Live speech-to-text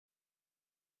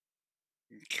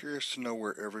Curious to know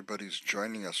where everybody's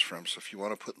joining us from. So if you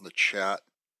want to put in the chat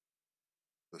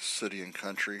the city and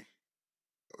country,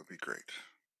 that would be great.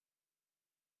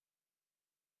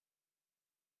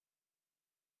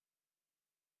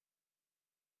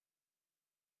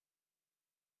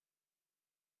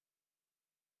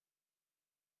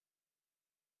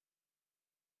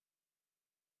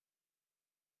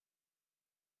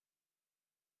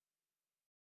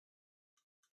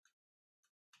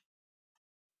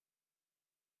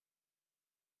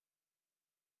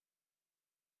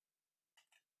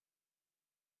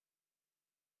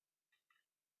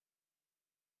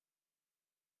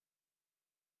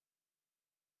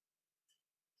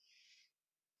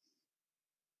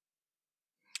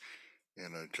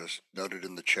 And I just noted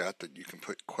in the chat that you can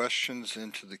put questions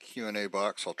into the Q&A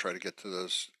box. I'll try to get to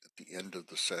those at the end of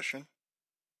the session.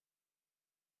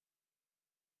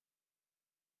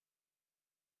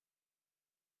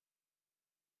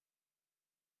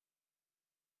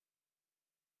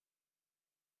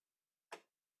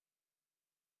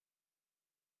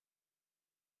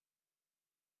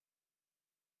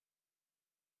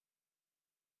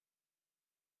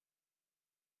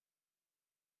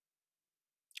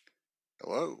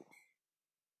 Hello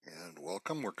and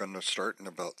welcome. We're going to start in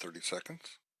about 30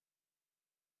 seconds.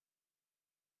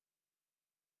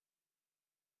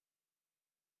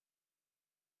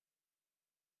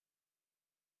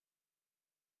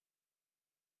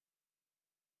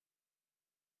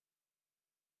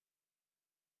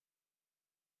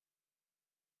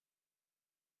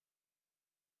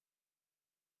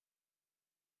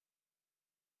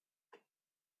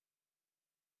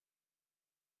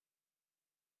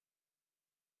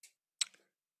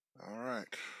 All right.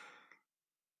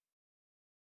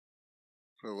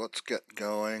 So let's get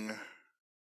going.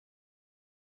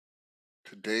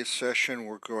 Today's session,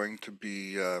 we're going to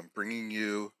be bringing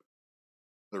you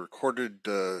the recorded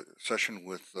session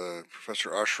with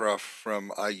Professor Ashraf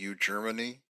from IU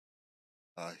Germany.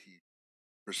 He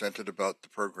presented about the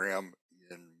program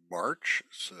in March,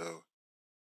 so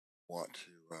want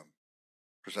to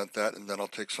present that, and then I'll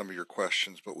take some of your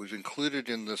questions. But we've included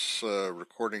in this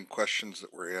recording questions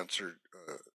that were answered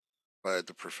by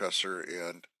the professor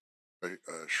and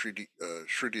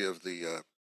Shruti of the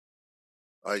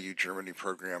IU Germany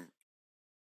program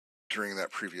during that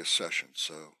previous session.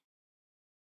 So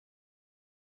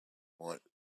I want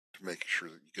to make sure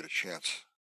that you get a chance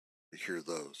to hear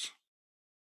those.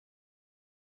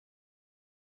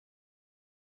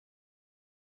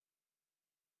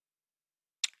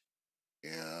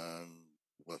 And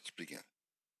let's begin.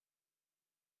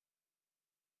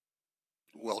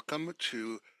 Welcome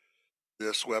to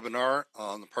this webinar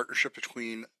on the partnership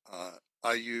between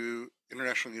IU,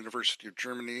 International University of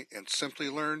Germany, and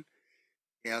Simplilearn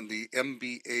and the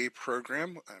MBA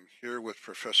program. I'm here with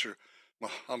Professor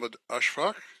Mohammed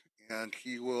Ashfaq, and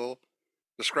he will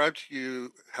describe to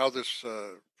you how this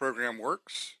program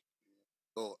works.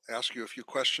 He'll ask you a few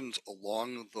questions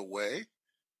along the way.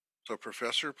 So,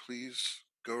 Professor, please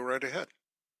go right ahead.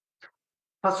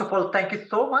 First of all, thank you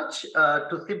so much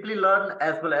to Simplilearn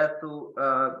as well as to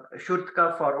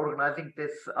Shurtka for organizing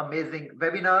this amazing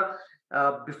webinar.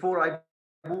 Before I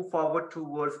move forward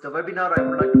towards the webinar, I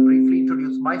would like to briefly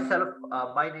introduce myself.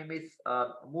 My name is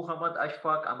Muhammad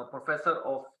Ashfaq. I'm a professor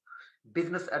of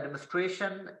business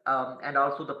administration and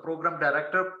also the program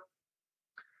director.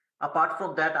 Apart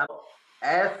from that,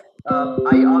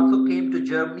 I also came to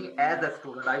Germany as a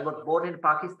student. I was born in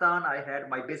Pakistan. I had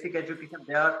my basic education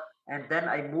there, and then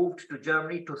I moved to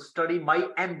Germany to study my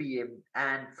MBA.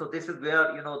 And so this is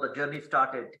where the journey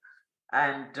started.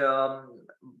 And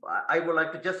I would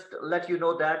like to just let you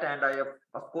know that, and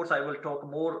of course, I will talk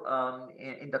more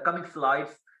in the coming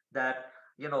slides that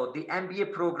the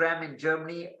MBA program in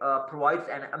Germany provides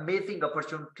an amazing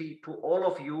opportunity to all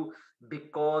of you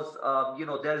because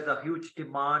there is a huge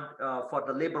demand for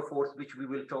the labor force, which we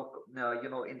will talk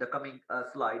in the coming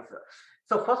slides.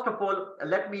 So first of all,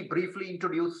 let me briefly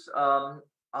introduce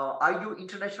IU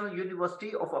International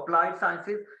University of Applied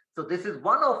Sciences. So this is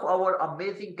one of our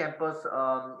amazing campus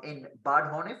in Bad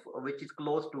Honnef, which is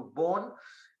close to Bonn.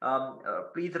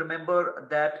 Please remember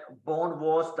that Bonn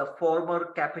was the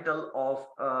former capital of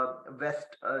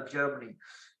West Germany.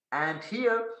 And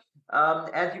here,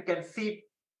 as you can see,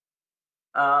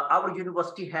 our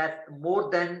university has more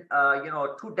than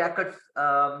 2 decades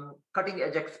cutting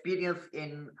edge experience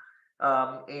in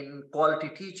quality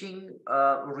teaching,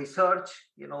 research,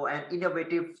 and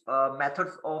innovative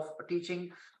methods of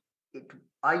teaching.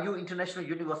 IU International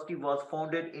University was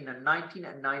founded in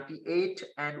 1998,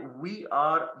 and we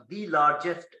are the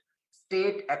largest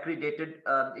state accredited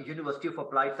University of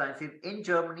Applied Sciences in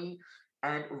Germany.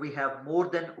 and we have more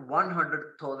than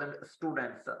 100,000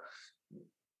 students.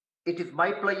 It is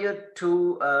my pleasure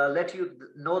to let you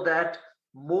know that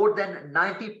more than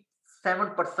 97%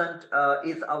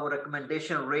 is our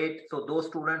recommendation rate. So those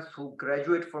students who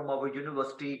graduate from our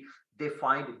university, they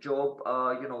find job,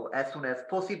 as soon as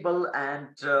possible, and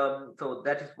so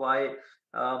that is why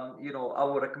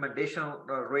our recommendation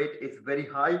rate is very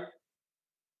high.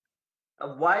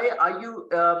 Why IU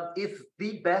is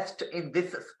the best in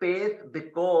this space?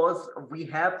 Because we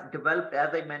have developed,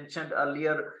 as I mentioned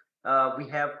earlier, we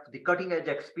have the cutting edge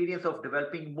experience of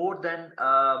developing more than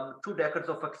 2 decades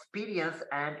of experience,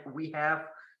 and we have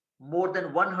more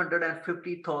than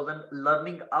 150,000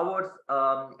 learning hours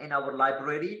in our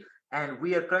library. And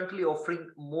we are currently offering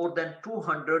more than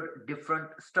 200 different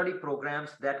study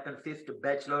programs that consist of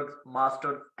bachelor's,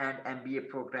 master's, and MBA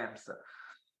programs.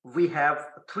 We have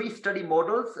 3 study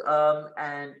models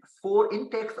and 4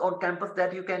 intakes on campus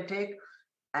that you can take,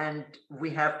 and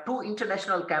we have 2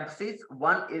 international campuses.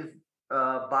 One is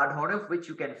Bad Honnef, which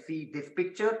you can see this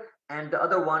picture, and the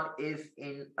other one is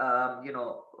in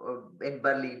in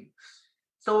Berlin.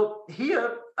 So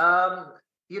here,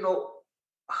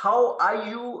 how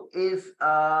IU is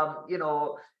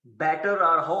better,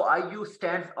 or how IU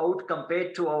stands out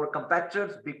compared to our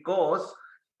competitors, because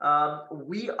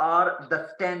we are the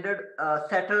standard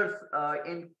setters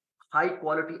in high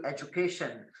quality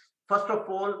education. First of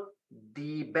all,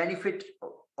 the benefit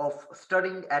of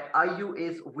studying at IU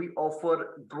is we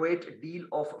offer great deal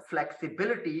of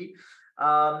flexibility,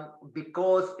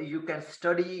 because you can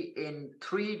study in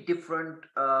 3 different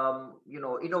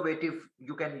innovative,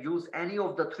 you can use any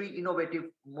of the 3 innovative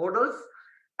models.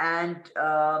 And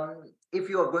if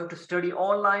you are going to study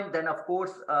online, then of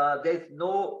course there's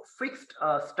no fixed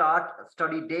start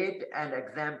study date and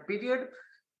exam period.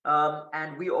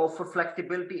 And we offer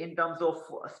flexibility in terms of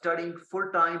studying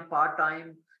full-time,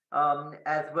 part-time,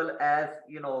 as well as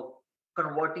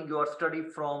converting your study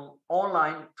from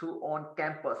online to on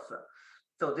campus.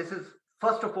 So this is,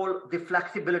 first of all, the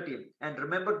flexibility. And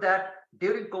remember that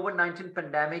during COVID-19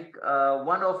 pandemic,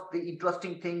 one of the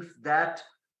interesting things that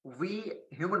we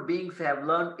human beings have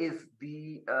learned is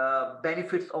the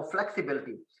benefits of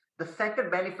flexibility. The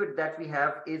second benefit that we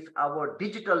have is our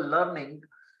digital learning.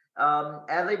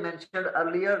 As I mentioned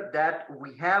earlier, that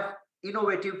we have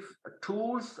innovative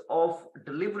tools of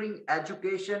delivering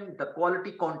education, the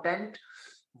quality content.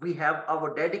 We have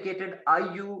our dedicated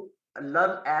IU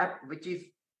Learn app, which is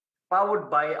powered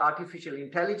by artificial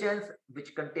intelligence,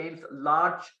 which contains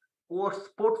large course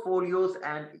portfolios,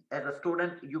 and as a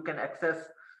student, you can access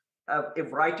a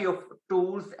variety of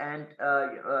tools and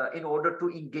in order to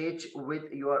engage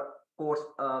with your course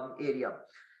area.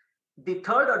 The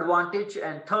third advantage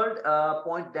and third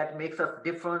point that makes us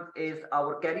different is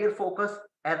our career focus.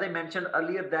 As I mentioned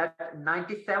earlier, that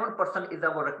 97% is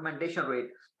our recommendation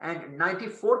rate, and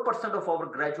 94% of our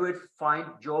graduates find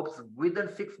jobs within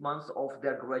 6 months of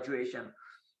their graduation.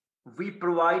 We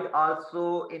provide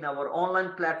also in our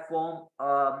online platform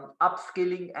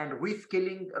upskilling and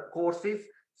reskilling courses,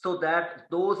 so that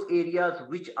those areas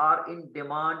which are in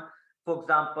demand, for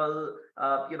example,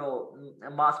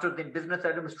 masters in business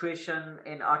administration,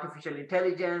 in artificial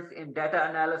intelligence, in data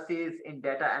analysis, in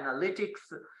data analytics,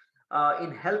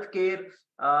 in healthcare.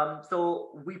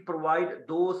 So we provide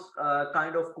those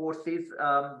kind of courses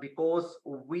because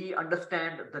we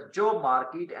understand the job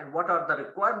market and what are the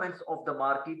requirements of the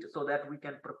market, so that we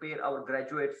can prepare our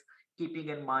graduates, keeping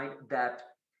in mind that.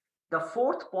 The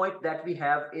fourth point that we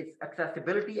have is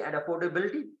accessibility and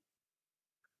affordability.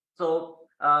 So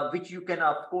which you can,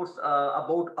 of course,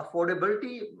 about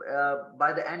affordability,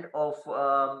 by the end of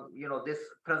this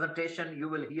presentation, you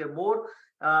will hear more.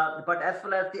 But as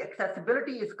far as the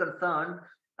accessibility is concerned,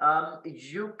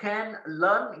 you can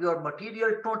learn your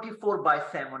material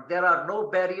 24/7. There are no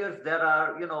barriers. There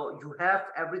are, you have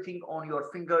everything on your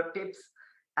fingertips,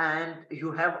 and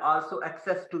you have also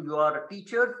access to your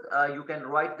teachers. You can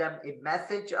write them a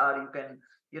message, or you can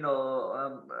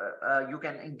you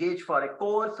can engage for a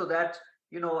call, so that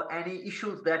any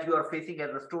issues that you are facing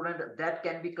as a student, that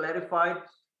can be clarified.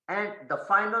 And the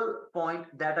final point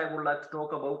that I would like to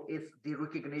talk about is the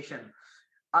recognition.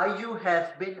 IU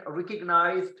has been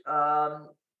recognized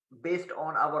based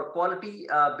on our quality,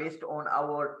 based on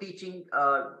our teaching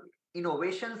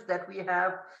innovations that we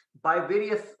have, by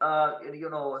various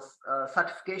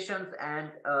certifications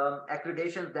and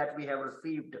accreditations that we have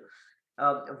received.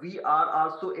 We are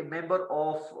also a member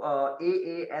of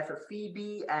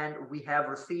AASCB, and we have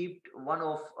received one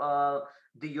of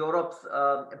the Europe's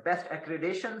best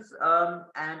accreditations,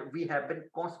 and we have been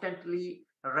constantly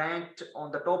ranked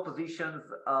on the top positions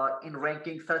in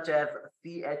rankings such as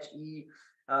CHE,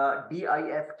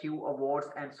 DISQ awards,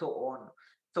 and so on.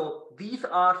 So these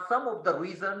are some of the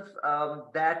reasons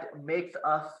that makes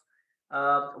us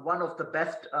one of the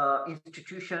best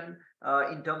institution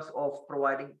in terms of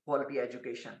providing quality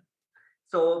education.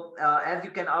 So as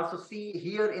you can also see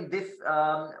here in this,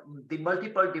 the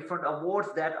multiple different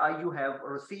awards that IU have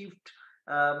received,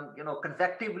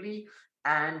 consecutively,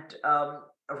 and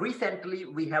recently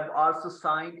we have also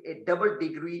signed a double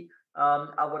degree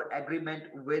our agreement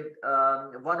with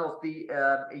one of the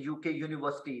UK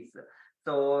universities.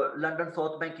 So London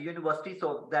South Bank University,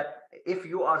 so that if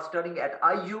you are studying at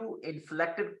IU in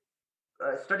selected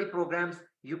study programs,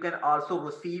 you can also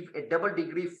receive a double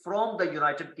degree from the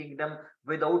United Kingdom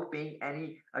without paying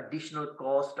any additional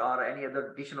cost or any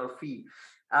other additional fee.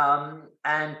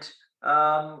 And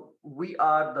we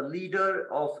are the leader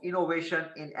of innovation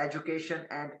in education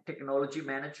and technology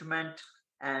management.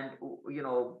 And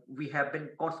we have been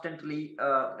constantly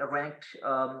ranked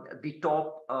the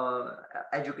top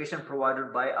education provider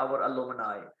by our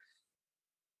alumni.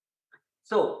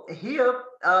 So here,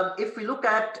 if we look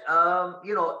at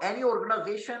any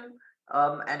organization,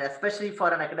 and especially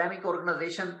for an academic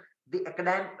organization,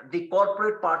 the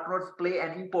corporate partners play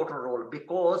an important role,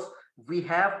 because we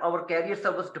have our career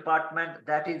service department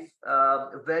that is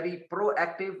very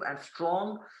proactive and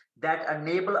strong, that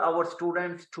enable our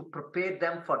students to prepare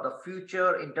them for the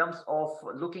future in terms of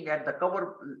looking at the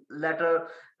cover letter,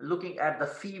 looking at the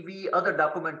CV, other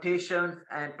documentations,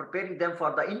 and preparing them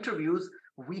for the interviews.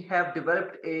 We have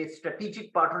developed a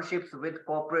strategic partnerships with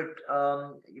corporate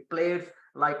players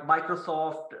like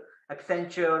Microsoft,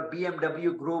 Accenture,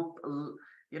 BMW Group,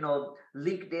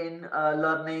 LinkedIn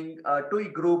Learning, TUI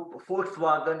Group,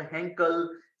 Volkswagen, Henkel.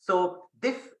 So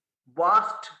this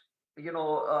vast,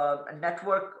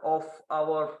 network of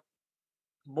our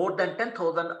more than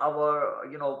 10,000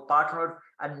 our partners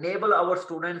enable our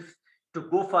students to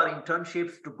go for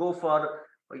internships, to go for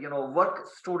work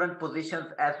student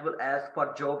positions, as well as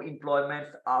for job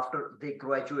employments after they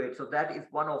graduate. So that is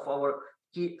one of our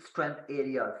key strength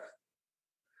areas.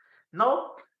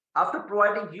 Now, after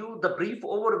providing you the brief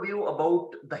overview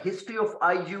about the history of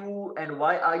IU and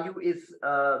why IU is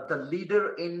the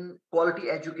leader in quality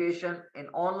education in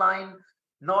online,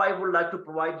 now I would like to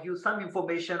provide you some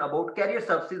information about career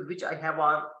services, which I have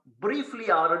briefly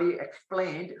already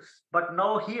explained. But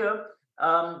now here,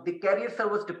 the career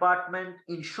service department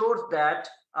ensures that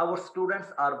our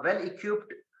students are well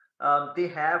equipped. They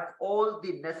have all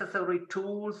the necessary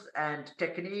tools and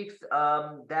techniques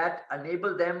that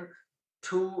enable them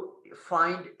to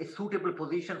find a suitable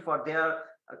position for their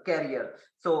career.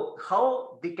 So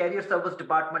how the career service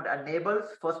department enables?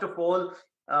 First of all,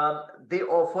 they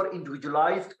offer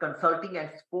individualized consulting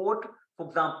and support. For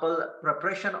example,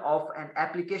 preparation of an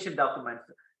application documents.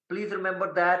 Please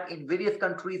remember that in various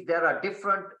countries there are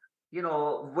different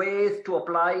ways to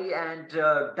apply, and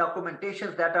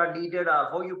documentations that are needed, or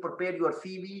how you prepare your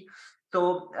CV.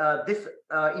 So this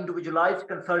individualized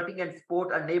consulting and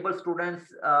support enables students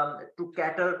to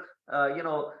cater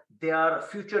their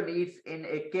future needs in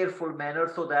a careful manner,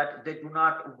 so that they do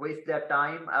not waste their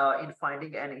time in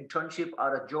finding an internship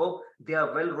or a job. They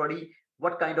are well ready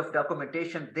what kind of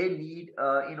documentation they need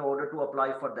in order to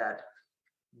apply for that.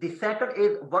 The second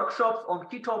is workshops on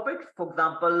key topics. For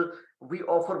example, we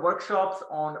offer workshops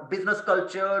on business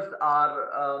cultures,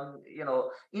 or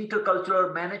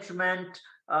intercultural management,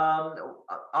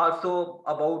 also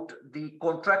about the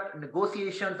contract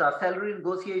negotiations or salary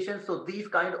negotiations. So these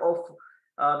kind of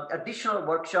additional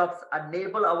workshops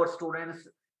enable our students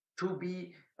to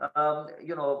be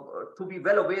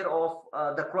well aware of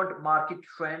the current market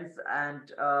trends, and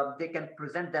they can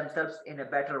present themselves in a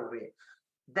better way.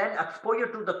 Then exposure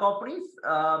to the companies.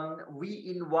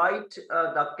 We invite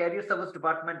the career service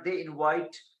department, they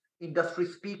invite industry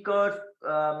speakers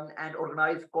and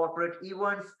organize corporate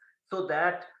events, so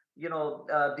that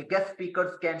the guest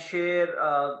speakers can share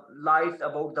lights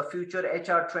about the future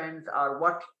HR trends, or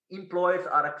what employers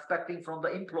are expecting from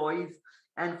the employees.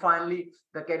 And finally,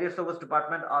 the career service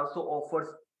department also offers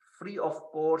free of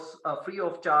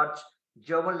charge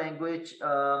German language,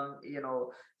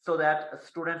 so that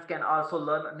students can also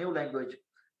learn a new language.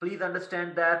 Please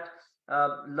understand that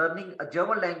learning a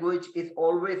German language is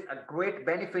always a great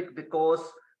benefit, because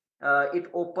it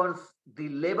opens the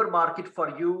labor market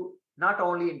for you, not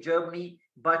only in Germany,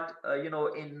 but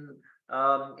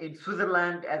in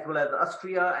Switzerland, as well as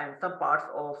Austria, and some parts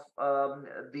of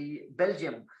the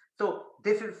Belgium. So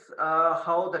this is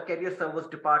how the career service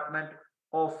department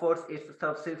offers its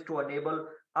services to enable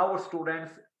our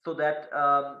students, so that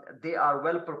they are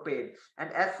well prepared.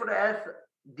 And as far as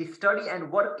the study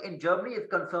and work in Germany is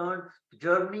concerned,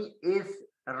 Germany is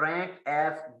ranked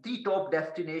as the top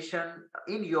destination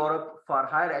in Europe for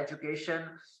higher education,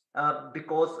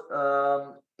 because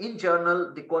in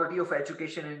general the quality of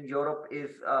education in Europe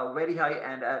is very high,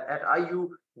 and at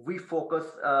IU we focus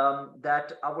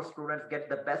that our students get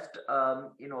the best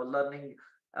um,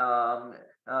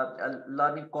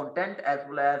 learning content as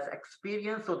well as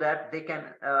experience, so that they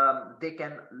can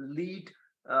lead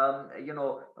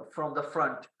from the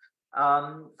front.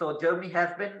 So Germany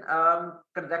has been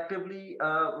consecutively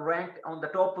ranked on the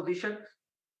top position.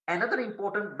 Another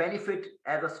important benefit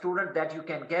as a student that you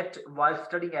can get while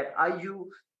studying at IU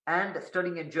and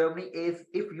studying in Germany is,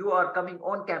 if you are coming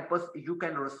on campus, you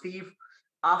can receive,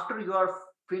 after you are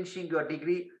finishing your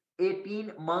degree,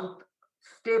 18-month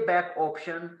stay back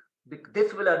option.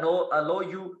 This will allow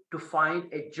you to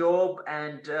find a job,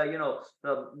 and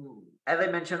as I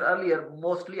mentioned earlier,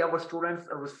 mostly our students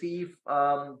receive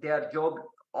their job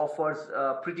offers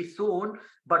pretty soon,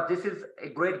 but this is a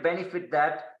great benefit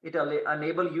that it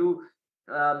enable you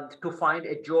to find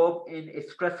a job in a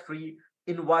stress-free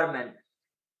environment.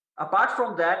 Apart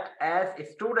from that, as a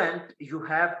student, you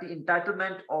have the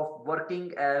entitlement of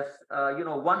working as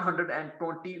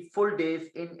 120 full days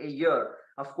in a year.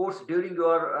 Of course, during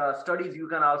your studies, you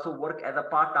can also work as a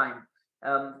part-time,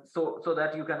 so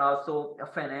that you can also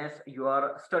finance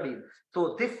your studies.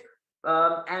 So this,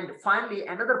 and finally,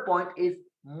 another point is,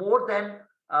 more than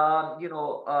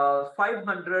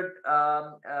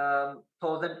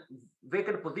 500,000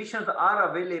 vacant positions are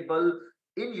available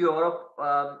in Europe,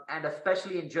 and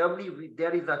especially in Germany.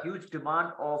 There is a huge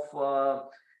demand of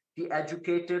the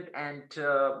educated and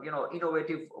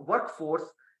innovative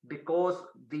workforce, because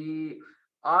the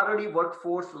already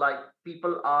workforce, like,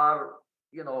 people are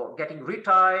getting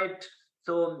retired.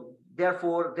 So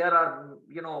therefore there are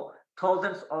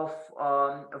thousands of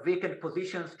vacant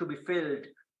positions to be filled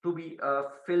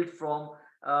from,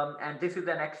 and this is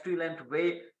an excellent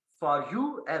way for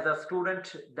you as a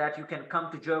student, that you can come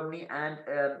to Germany and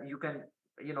you can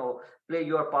play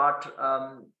your part.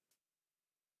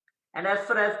 And as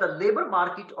far as the labor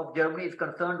market of Germany is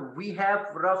concerned, we have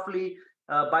roughly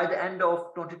by the end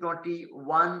of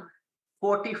 2021,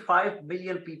 45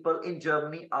 million people in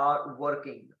Germany are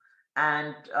working.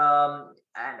 And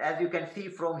as you can see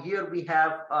from here, we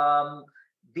have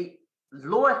the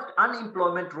lowest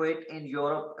unemployment rate in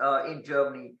Europe, in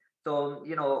Germany. So,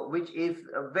 which is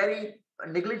very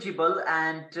negligible.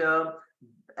 And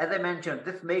as I mentioned,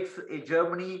 this makes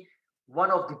Germany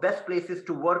one of the best places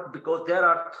to work, because there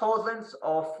are thousands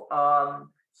of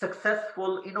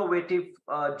successful, innovative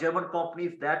German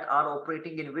companies that are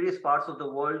operating in various parts of the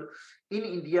world, in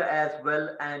India as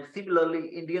well. And similarly,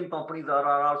 Indian companies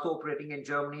are also operating in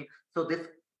Germany. So this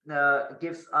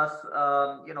gives us,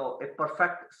 a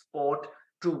perfect spot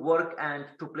to work and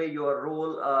to play your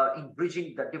role in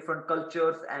bridging the different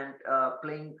cultures and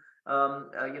playing,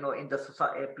 in the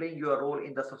society, playing your role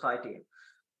in the society.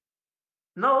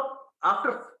 Now,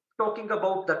 after talking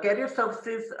about the career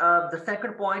services, the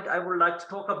second point I would like to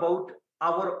talk about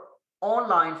our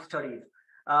online studies.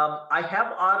 I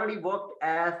have already worked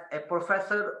as a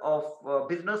professor of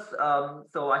business,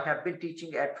 so I have been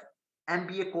teaching at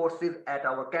MBA courses at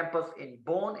our campus in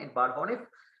Bonn, in Bad Honnef.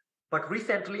 But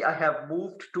recently, I have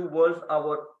moved towards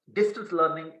our distance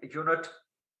learning unit.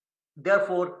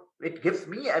 Therefore, it gives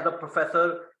me as a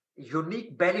professor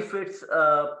unique benefits,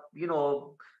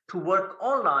 to work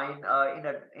online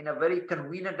in a very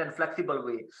convenient and flexible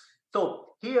way.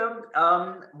 So here,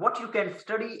 what you can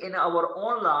study in our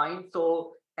online.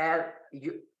 So as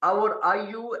our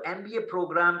IU MBA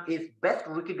program is best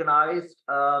recognized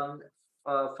for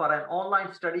an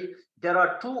online study. There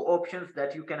are two options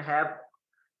that you can have.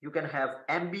 You can have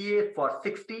MBA for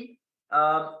 60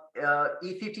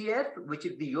 ECTS, which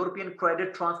is the European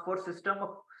Credit Transfer System,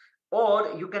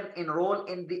 or you can enroll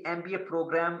in the MBA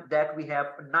program that we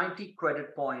have 90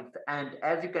 credit points. And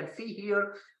as you can see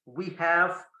here, we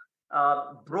have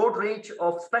a broad range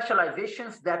of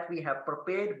specializations that we have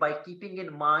prepared by keeping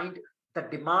in mind the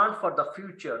demand for the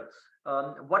future.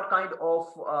 What kind of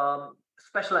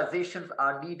specializations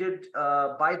are needed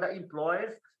by the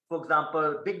employers? For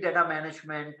example, big data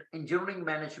management, engineering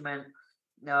management,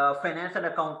 finance and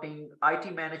accounting,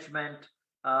 IT management.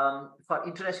 For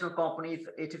international companies,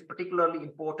 it is particularly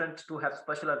important to have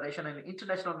specialization in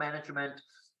international management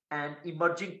and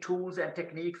emerging tools and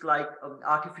techniques like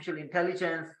artificial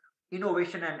intelligence,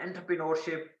 innovation and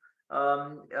entrepreneurship,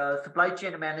 supply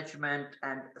chain management,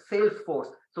 and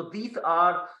Salesforce. So these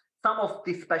are some of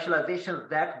the specializations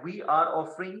that we are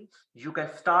offering. You can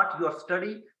start your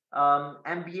study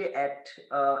MBA at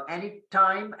any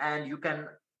time, and you can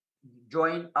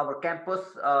join our campus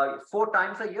 4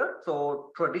 times a year.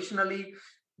 So traditionally,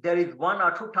 there is 1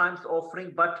 or 2 times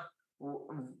offering, but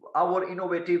our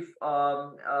innovative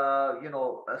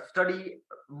study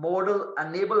model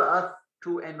enable us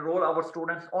to enroll our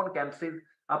students on campuses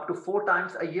up to 4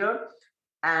 times a year.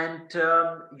 And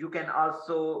you can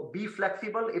also be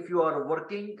flexible. If you are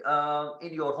working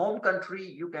in your home country,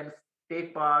 you can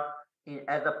take part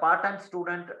as a part-time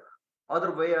student.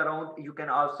 Other way around, you can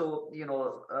also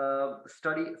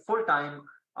study full-time,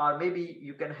 or maybe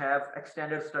you can have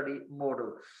extended study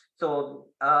model. So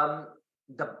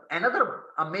the another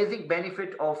amazing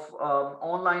benefit of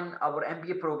online our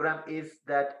MBA program is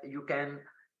that you can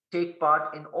take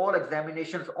part in all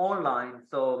examinations online.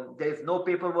 So there is no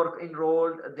paperwork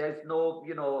enrolled. There's no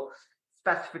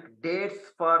specific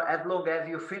dates. For as long as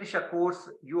you finish a course,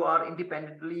 you are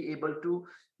independently able to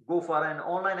go for an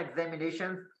online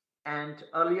examination. And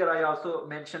earlier I also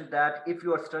mentioned that if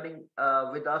you are studying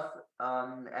with us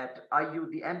at IU,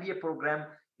 the MBA program,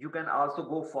 you can also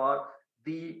go for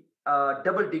the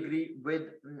double degree with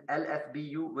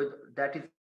LSBU, with that is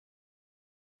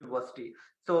university.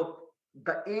 So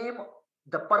the aim,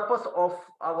 the purpose of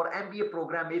our MBA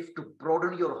program is to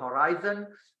broaden your horizon,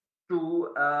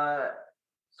 to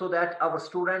so that our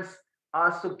students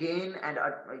also gain and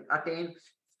attain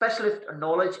specialist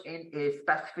knowledge in a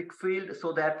specific field,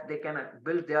 so that they can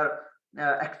build their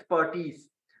expertise.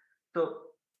 So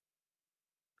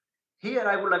here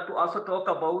I would like to also talk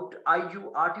about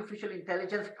IU Artificial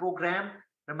Intelligence program.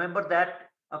 Remember that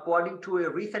according to a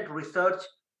recent research,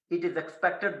 it is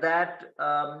expected that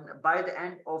by the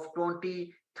end of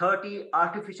 2030,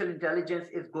 artificial intelligence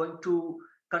is going to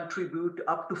contribute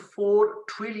up to $4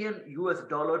 trillion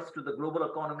to the global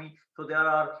economy. So there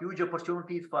are huge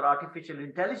opportunities for artificial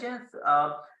intelligence.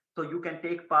 So you can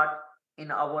take part in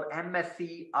our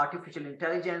MSc Artificial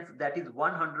Intelligence, that is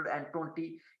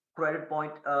 120 credit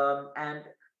point, and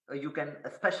you can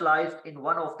specialize in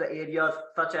one of the areas,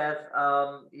 such as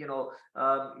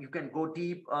you can go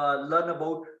deep, learn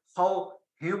about how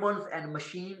humans and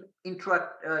machine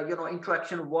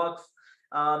interaction works,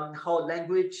 how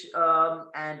language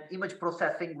and image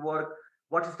processing work,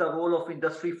 what is the role of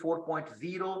industry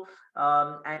 4.0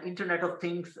 and internet of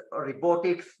things,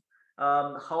 robotics,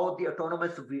 how the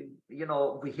autonomous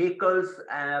vehicles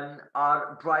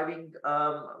are driving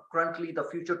currently the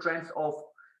future trends of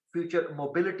future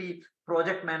mobility,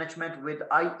 project management with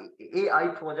AI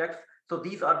projects. So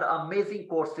these are the amazing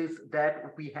courses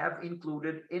that we have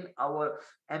included in our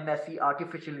MSc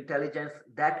Artificial Intelligence,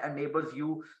 that enables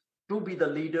you to be the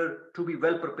leader, to be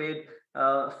well prepared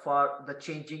for the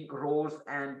changing roles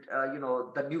and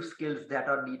the new skills that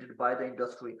are needed by the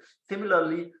industry.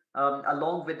 Similarly,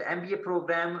 along with the MBA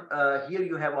program, here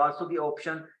you have also the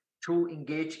option to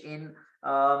engage in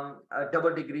a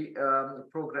double degree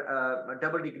program,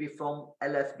 double degree from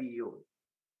LSBU.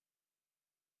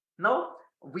 Now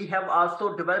we have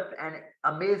also developed an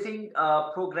amazing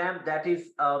program, that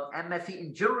is MSc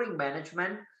Engineering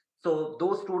Management. So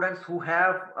those students who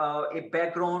have a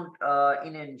background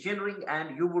in engineering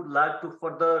and you would like to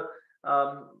further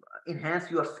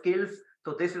enhance your skills,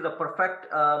 so this is a perfect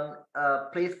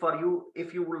place for you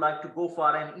if you would like to go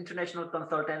for an international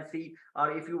consultancy,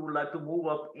 or if you would like to move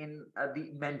up in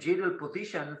the managerial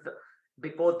positions,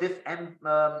 because this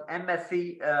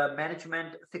MSc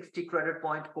Management 60 credit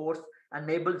point course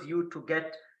enables you to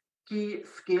get key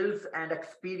skills and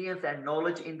experience and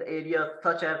knowledge in the areas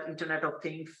such as Internet of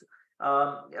Things,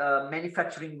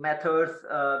 manufacturing methods,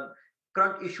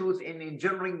 current issues in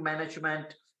engineering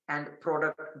management, and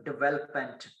product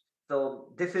development.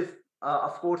 So this is,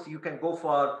 of course, you can go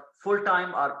for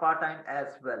full-time or part-time as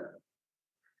well.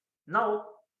 Now,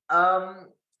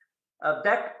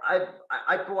 that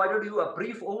I provided you a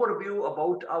brief overview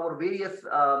about our various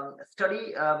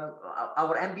study,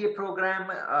 our MBA program,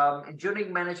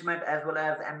 engineering management, as well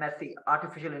as MSc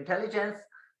Artificial Intelligence.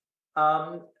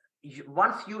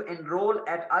 Once you enroll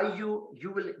at IU,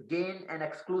 you will gain an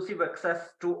exclusive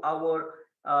access to our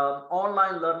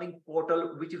online learning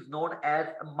portal, which is known as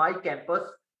My Campus,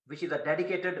 which is a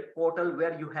dedicated portal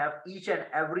where you have each and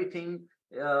everything,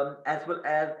 as well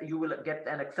as you will get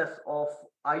an access of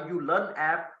IU Learn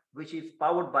app, which is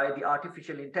powered by the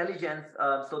artificial intelligence,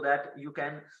 so that you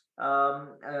can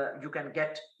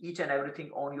get each and everything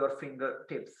on your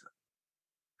fingertips.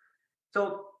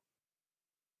 So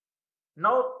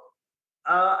now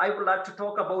I would like to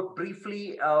talk about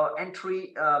briefly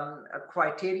entry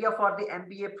criteria for the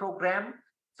MBA program.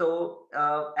 So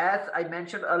as I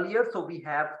mentioned earlier, so we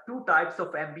have two types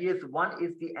of MBAs. One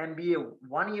is the MBA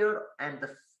 1 year, and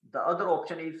the other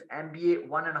option is MBA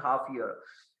 1.5 year.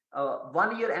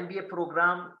 1 year MBA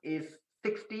program is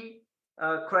 60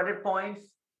 credit points.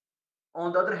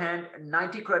 On the other hand,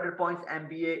 90 credit points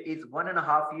MBA is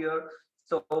 1.5 year.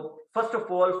 So first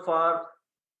of all, for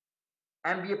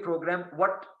MBA program,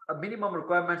 what minimum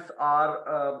requirements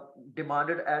are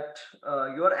demanded at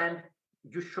your end?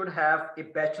 You should have a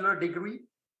bachelor degree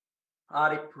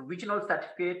or a provisional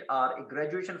certificate or a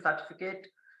graduation certificate.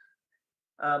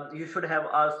 You should have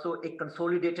also a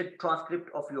consolidated transcript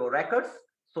of your records.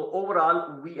 So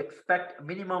overall, we expect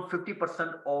minimum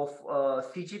 50% of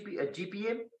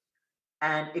GPA,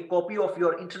 and a copy of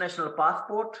your international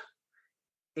passport,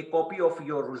 a copy of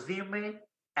your resume,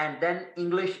 and then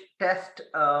English test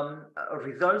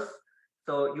results.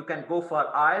 So you can go for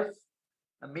IELTS,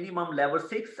 a minimum level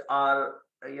 6, or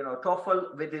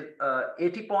TOEFL with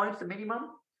 80 points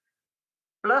minimum.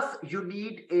 Plus, you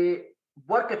need a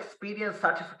work experience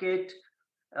certificate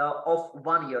of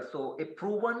 1 year. So a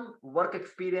proven work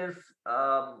experience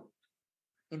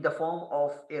in the form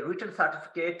of a written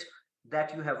certificate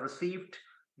that you have received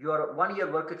your 1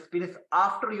 year work experience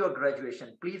after your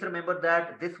graduation. Please remember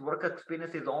that this work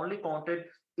experience is only counted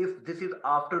if this is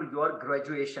after your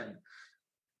graduation.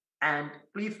 And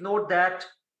please note that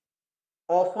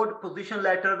offered position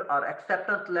letter or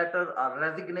acceptance letter or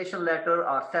resignation letter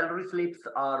or salary slips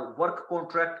or work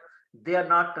contract, they are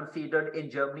not considered in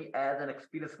Germany as an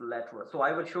experience letter. So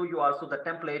I will show you also the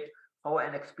template how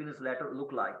an experience letter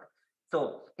look like.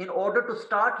 So in order to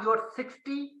start your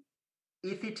 60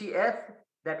 ECTS,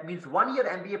 that means 1 year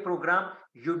MBA program,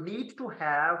 you need to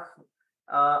have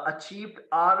achieved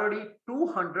already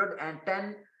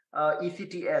 210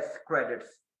 ECTS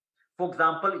credits. For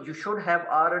example, you should have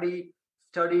already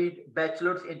studied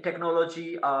bachelor's in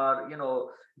technology or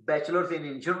bachelor's in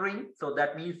engineering. So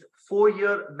that means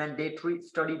 4-year mandatory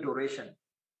study duration.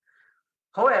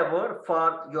 However,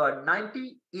 for your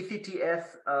 90 ECTS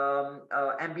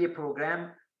MBA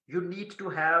program, you need to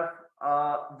have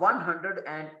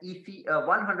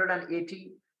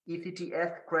 180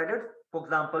 ECTS credits. For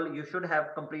example, you should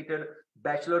have completed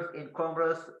bachelor's in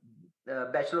commerce,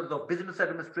 bachelor's of business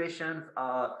administration,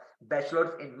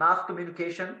 bachelor's in mass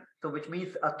communication. So which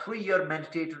means a 3-year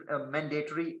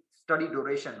mandatory study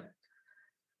duration.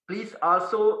 Please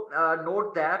also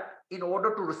note that in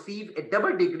order to receive a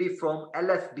double degree from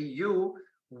LSBU,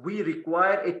 we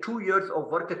require a 2 years of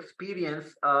work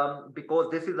experience because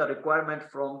this is a requirement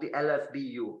from the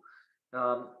LSBU.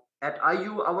 At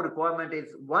IU, our requirement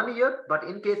is 1 year, but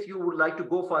in case you would like to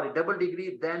go for a double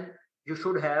degree, then you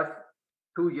should have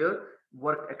 2-year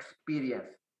work experience.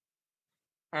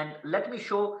 And let me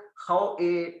show how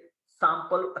a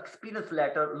sample experience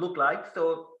letter look like.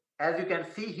 So as you can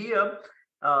see here,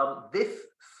 this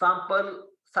sample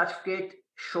certificate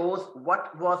shows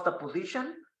what was the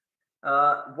position,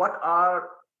 what are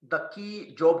the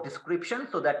key job descriptions.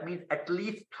 So that means at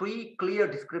least 3 clear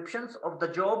descriptions of the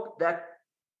job that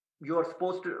you are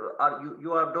supposed to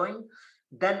you are doing.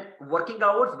 Then working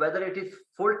hours, whether it is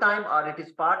full-time or it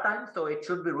is part-time. So it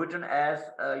should be written as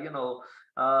in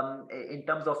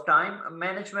terms of time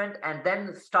management, and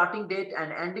then starting date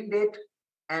and ending date,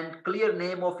 and clear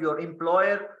name of your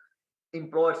employer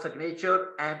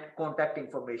signature, and contact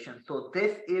information. So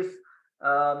this is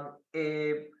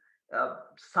a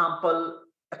sample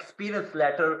experience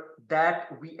letter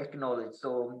that we acknowledge.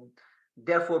 So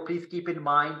therefore, please keep in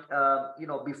mind,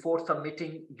 before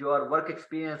submitting your work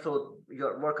experience, so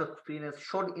your work experience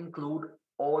should include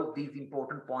all these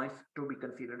important points to be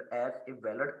considered as a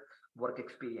valid work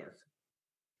experience.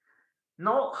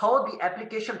 Now, how the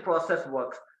application process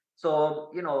works. So,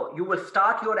 you will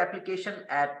start your application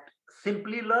at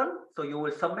Simplilearn. So you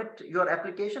will submit your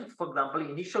application, for example,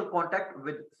 initial contact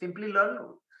with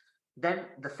Simplilearn. Then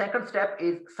the second step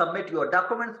is submit your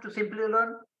documents to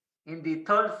Simplilearn. In the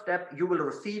third step, you will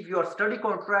receive your study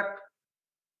contract.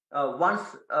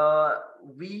 Once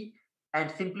we and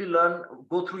Simplilearn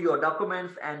go through your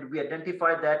documents and we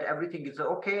identify that everything is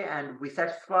okay and we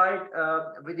satisfied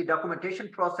with the documentation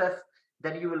process,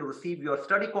 then you will receive your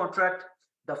study contract.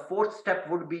 The fourth step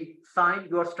would be sign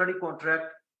your study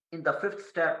contract. In the fifth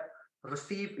step,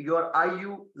 receive your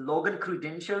IU login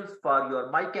credentials for your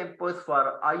My Campus,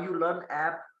 for IU Learn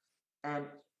app, and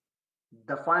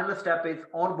the final step is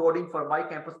onboarding for My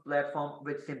Campus platform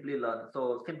with Simplilearn.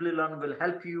 So Simplilearn will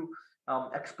help you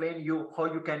explain you how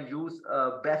you can use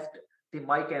best the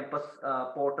My Campus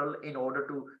portal in order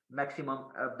to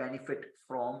maximum benefit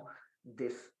from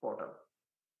this portal.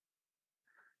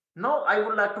 Now I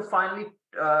would like to finally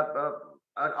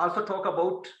also talk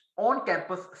about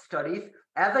on-campus studies.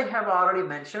 As I have already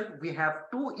mentioned, we have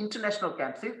 2 international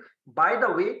campuses. By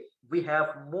the way, we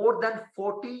have more than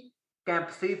 40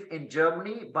 campuses in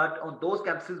Germany, but on those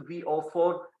campuses we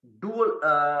offer dual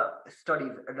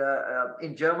studies.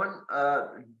 In German,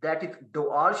 that is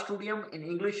Dualstudium. In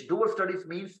English, dual studies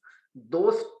means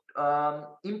those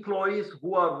employees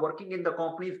who are working in the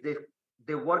companies,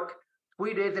 they work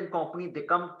 3 days in company, they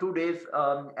come 2 days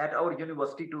at our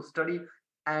university to study.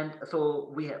 And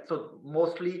so we have, so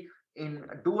mostly in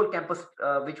dual campus,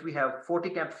 which we have 40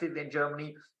 campuses in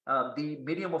Germany, the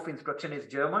medium of instruction is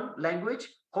German language.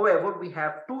 However, we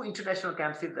have two international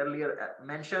campuses earlier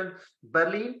mentioned: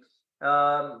 Berlin,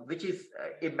 which is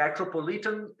a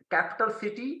metropolitan capital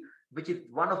city, which is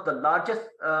one of the largest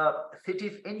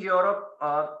cities in Europe,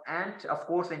 and of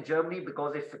course in Germany,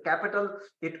 because it's the capital.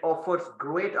 It offers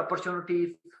great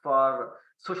opportunities for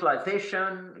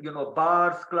socialization,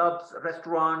 bars, clubs,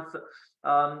 restaurants,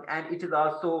 and it is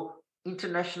also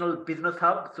international business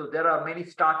hub. So there are many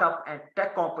startup and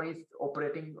tech companies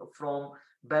operating from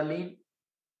Berlin.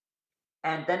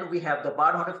 And then we have the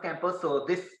Bad Honnef campus. So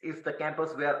this is the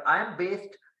campus where I am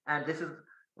based, and this is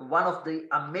one of the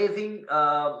amazing,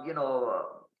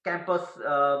 campus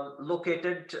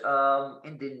located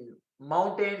in the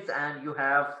mountains, and you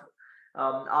have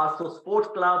also sports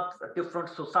clubs, different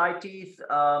societies.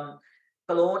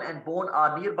 Cologne and Bonn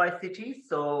are nearby cities,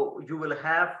 so you will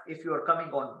have, if you are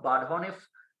coming on Bad Honnef,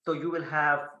 so you will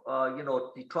have,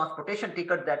 the transportation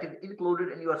ticket that is included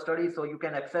in your study, so you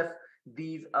can access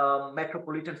these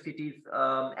metropolitan cities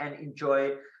and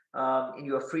enjoy in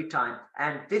your free time.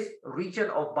 And this region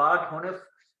of Bad Honnef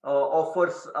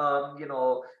offers,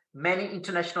 many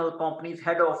international companies,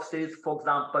 head offices, for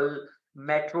example,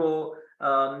 Metro,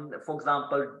 for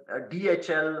example,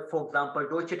 DHL, for example,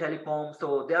 Deutsche Telekom.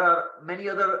 So there are many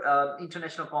other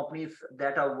international companies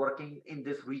that are working in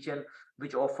this region,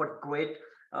 which offer great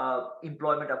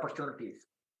employment opportunities.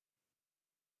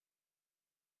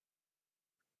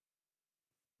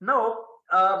 Now,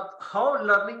 how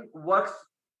learning works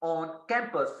on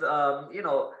campus?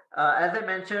 As I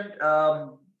mentioned,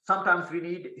 sometimes we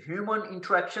need human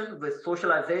interaction with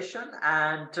socialization,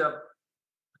 and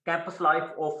campus life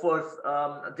offers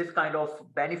this kind of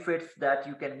benefits, that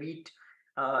you can meet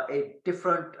a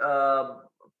different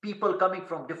people coming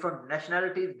from different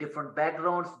nationalities, different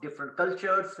backgrounds, different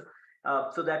cultures,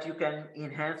 so that you can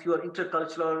enhance your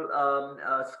intercultural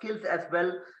skills as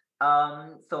well.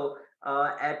 So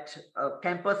at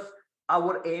campus,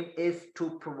 our aim is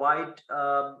to provide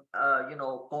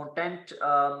content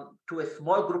to a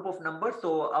small group of numbers.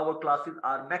 So our classes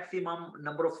are, maximum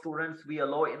number of students we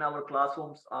allow in our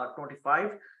classrooms are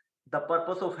 25. The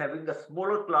purpose of having a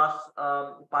smaller class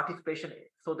participation,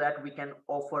 so that we can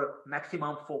offer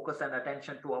maximum focus and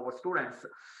attention to our students.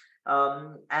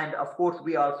 And of course,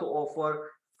 we also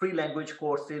offer free language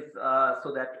courses,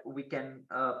 so that we can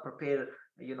prepare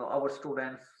our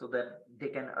students, so that they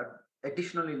can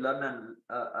additionally learn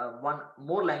one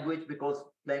more language, because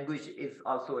language is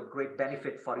also a great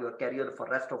benefit for your career for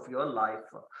rest of your life.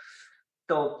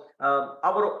 So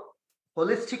our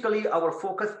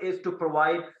focus is to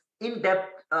provide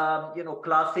in-depth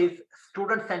classes,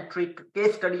 student-centric,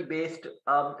 case study based,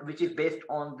 which is based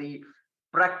on the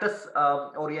practice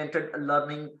oriented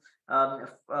learning.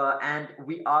 And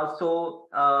we also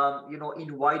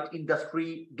invite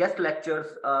industry guest lectures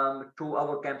to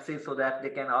our campuses, so that they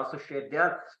can also share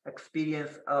their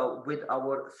experience with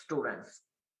our students.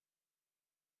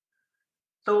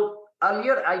 So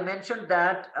earlier I mentioned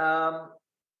that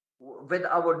with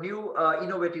our new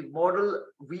innovative model,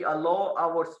 we allow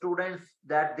our students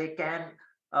that they can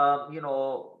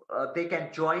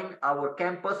join our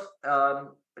campus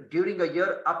during a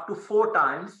year up to 4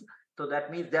 times. So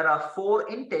that means there are 4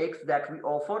 intakes that we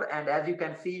offer. And as you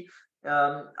can see,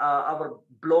 our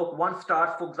block 1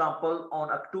 starts, for example, on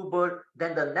October,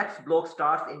 then the next block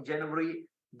starts in January,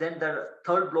 then the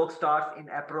third block starts in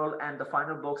April, and the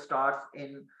final block starts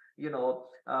in,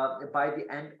 by the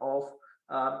end of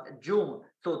June.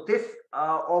 So this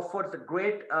offers a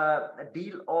great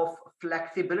deal of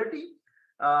flexibility.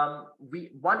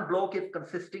 One block is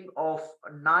consisting of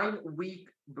 9-week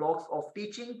blocks of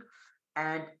teaching,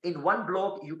 and in one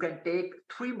block you can take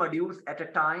 3 modules at a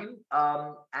time,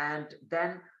 and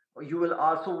then you will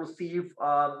also receive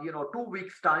 2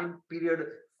 weeks time period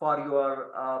for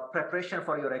your preparation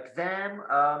for your exam.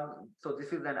 So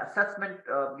this is an assessment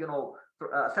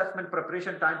assessment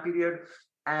preparation time period,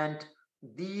 and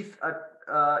these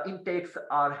intakes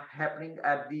are happening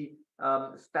at the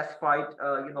specified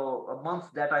months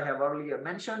that I have earlier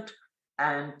mentioned.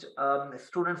 And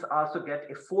students also get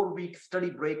a 4-week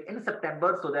study break in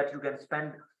September, so that you can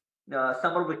spend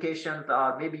summer vacations,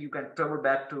 or maybe you can travel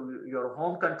back to your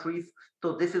home countries.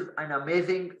 So this is an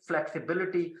amazing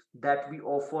flexibility that we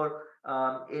offer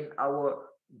in our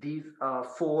these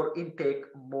 4 intake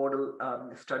model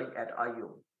studying at IU.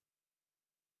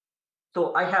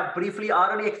 So I have briefly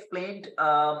already explained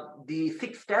the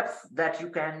 6 steps that you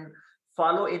can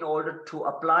follow in order to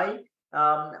apply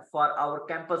for our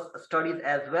campus studies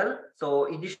as well. So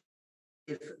initially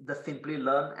is the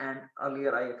Simplilearn, and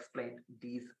earlier I explained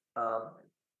these.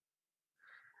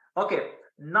 Okay,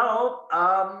 now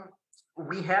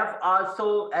we have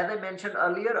also, as I mentioned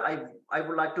earlier, I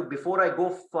would like to, before I go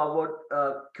forward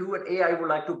Q&A, I would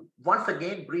like to once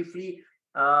again briefly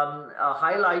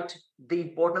highlight the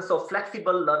importance of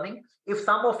flexible learning. If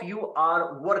some of you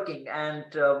are working and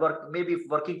maybe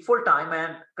working full time,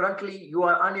 and currently you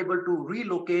are unable to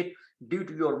relocate due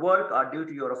to your work or due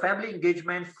to your family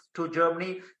engagements to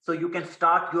Germany, so you can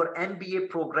start your MBA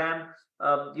program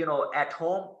at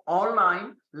home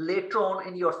online. Later on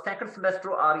in your second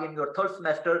semester or in your third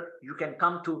semester, you can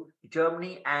come to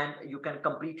Germany and you can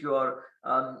complete your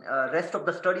rest of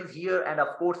the studies here. And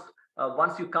of course,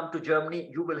 once you come to Germany,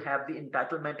 you will have the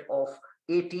entitlement of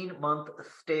 18-month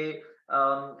stay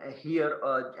here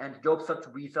and job search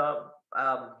visa,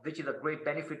 which is a great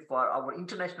benefit for our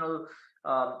international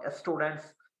students.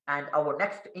 And our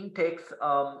next intakes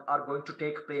are going to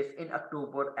take place in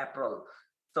October, April.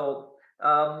 So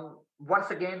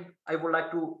once again, I would like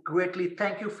to greatly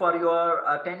thank you for your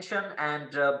attention, and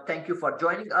thank you for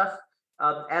joining us.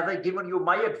 As I given you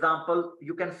my example,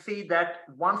 you can see that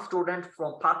one student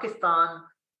from Pakistan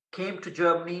came to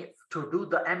Germany to do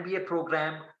the MBA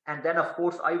program. And then, of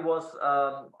course, I was,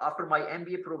 after my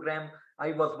MBA program,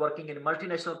 I was working in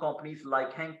multinational companies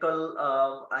like Henkel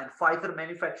and Pfizer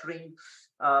manufacturing.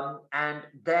 And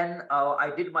then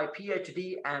I did my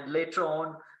PhD, and later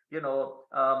on,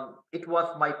 it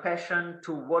was my passion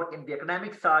to work in the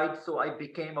academic side, so I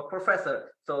became a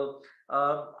professor. So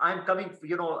I'm coming,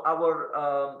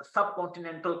 our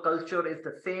subcontinental culture is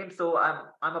the same. So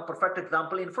I'm a perfect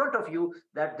example in front of you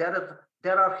that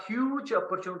there are huge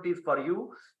opportunities for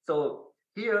you. So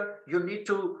here you need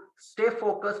to stay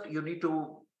focused. You need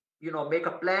to make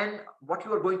a plan what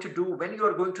you are going to do, when you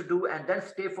are going to do, and then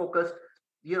stay focused.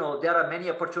 There are many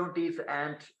opportunities,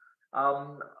 and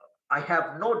I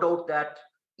have no doubt that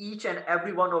each and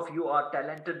every one of you are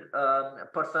talented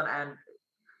person, and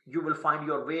you will find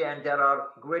your way, and there are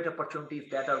great opportunities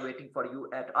that are waiting for you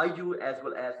at IU as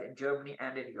well as in Germany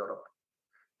and in Europe.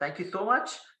 Thank you so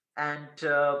much, and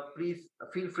please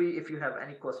feel free if you have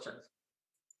any questions.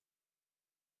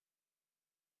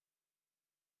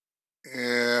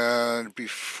 And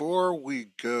before we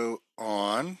go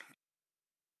on,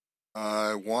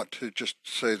 I want to just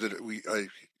say that I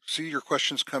see your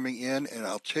questions coming in, and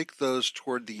I'll take those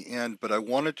toward the end, but I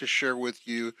wanted to share with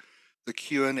you the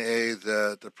Q&A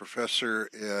that the professor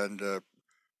and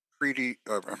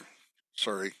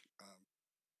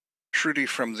Trudy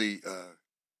from the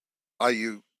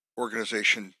IU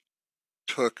organization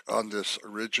took on this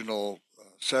original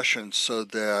session, so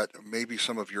that maybe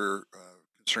some of your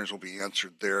concerns will be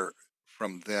answered there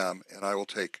from them, and I will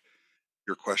take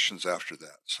your questions after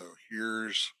that. So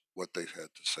here's what they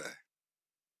had to say.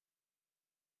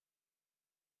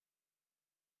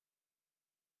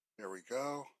 There we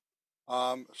go.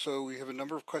 So we have a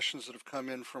number of questions that have come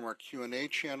in from our Q&A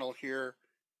channel here,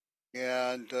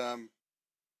 and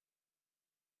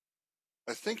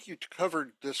I think you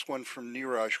covered this one from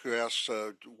Niraj, who asks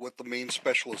what the main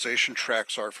specialization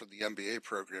tracks are for the MBA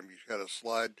program. You had a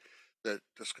slide that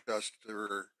discussed there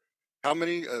were how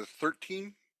many?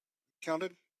 13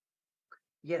 counted?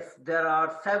 Yes, there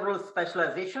are several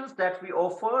specializations that we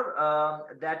offer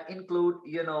that include,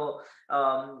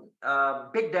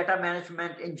 big data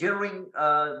management, engineering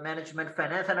management,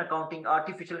 finance and accounting,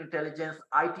 artificial intelligence,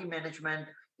 IT management,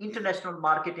 international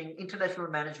marketing, international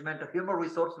management, human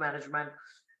resource management,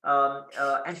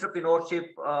 entrepreneurship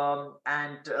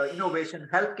and innovation,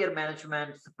 healthcare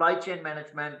management, supply chain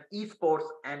management, esports,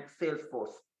 and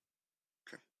Salesforce.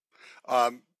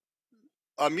 Okay.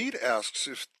 Amit asks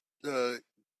if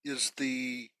is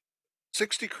the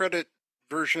 60 credit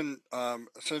version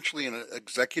essentially an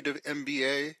executive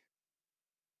MBA?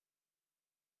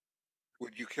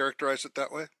 Would you characterize it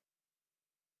that way?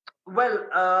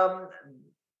 Well,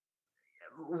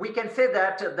 we can say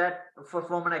that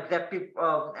from an executive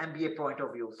MBA point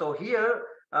of view. So here,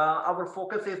 our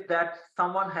focus is that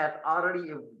someone has already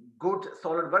a good,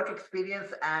 solid work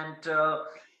experience, and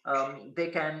they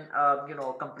can,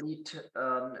 complete,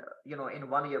 in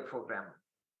 1 year program.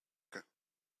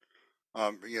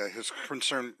 Yeah, his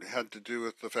concern had to do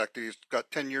with the fact that he's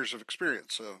got 10 years of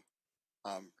experience, so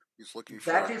he's looking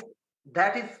for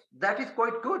that is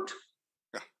quite good.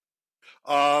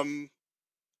 Yeah.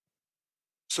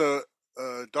 So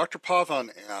Dr. Pavan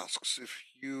asks, if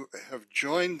you have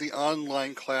joined the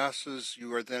online classes,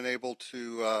 you are then able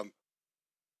to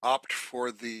opt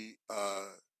for the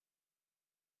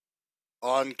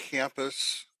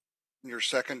on-campus in your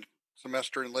second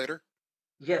semester and later?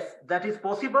 Yes, that is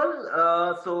possible.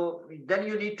 So then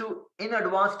you need to, in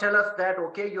advance, tell us that,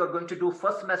 okay, you are going to do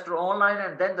first semester online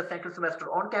and then the second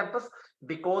semester on campus,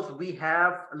 because we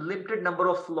have limited number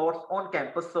of slots on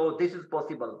campus. So this is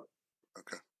possible.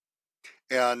 Okay.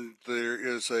 And there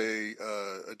is a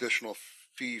additional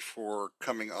fee for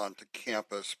coming onto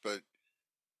campus, but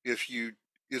if you,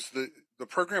 is the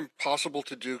program possible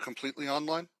to do completely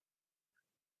online?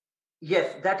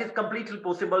 Yes, that is completely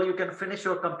possible. You can finish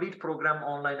your complete program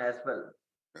online as well.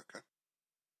 Okay.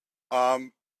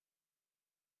 Um,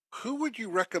 who would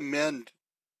you recommend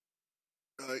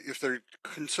if they're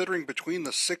considering between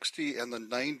the 60 and the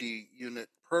 90 unit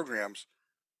programs,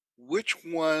 which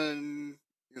one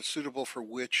is suitable for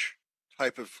which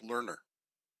type of learner?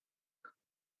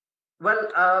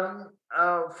 Well,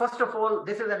 first of all,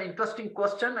 this is an interesting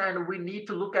question, and we need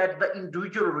to look at the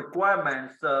individual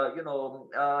requirements.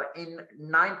 In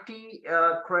 90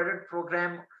 credit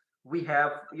program, we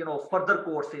have further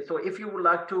courses. So if you would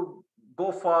like to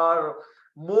go for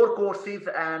more courses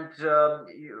and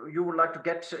you would like to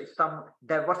get some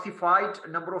diversified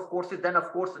number of courses, then of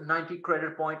course 90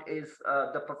 credit point is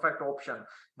the perfect option.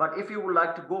 But if you would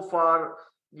like to go for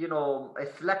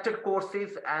selected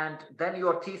courses and then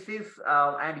your thesis,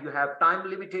 and you have time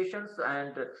limitations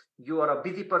and you are a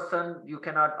busy person, you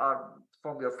cannot,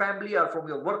 from your family or from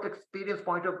your work experience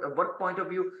work point of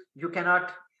view, you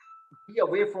cannot be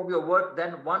away from your work,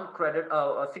 then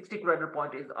 60 credit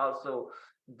point is also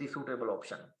the suitable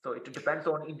option. So it depends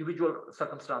on individual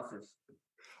circumstances.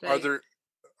 Are Right. there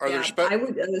are there Yeah, spe- I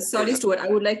would. Go Sorry, ahead. Stuart. I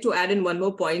would like to add in one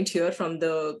more point here from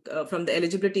the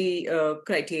eligibility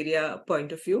criteria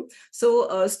point of view.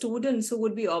 So, students who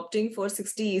would be opting for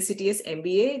 60 ECTS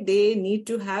MBA, they need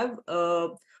to have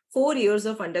 4 years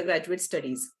of undergraduate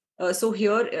studies. So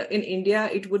here in India,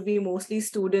 it would be mostly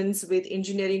students with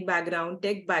engineering background,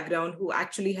 tech background, who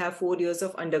actually have 4 years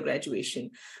of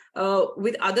undergraduation.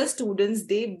 With other students,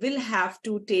 they will have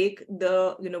to take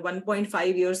the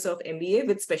 1.5 years of MBA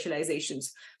with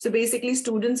specializations. So basically,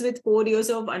 students with 4 years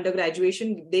of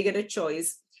undergraduation, they get a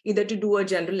choice either to do a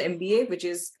general MBA, which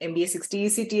is MBA 60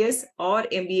 ECTS, or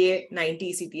MBA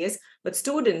 90 ECTS. But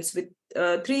students with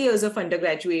 3 years of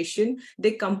undergraduation,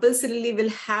 they compulsorily will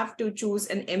have to choose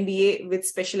an MBA with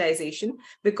specialization,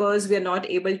 because we are not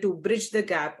able to bridge the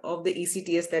gap of the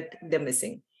ECTS that they're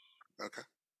missing. Okay.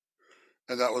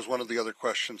 And that was one of the other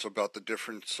questions about the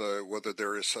difference, whether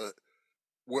there is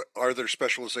are there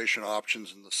specialization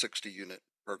options in the 60 unit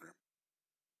program?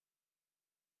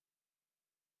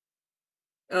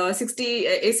 60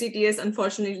 ACTS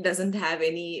unfortunately doesn't have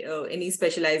any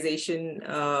specialization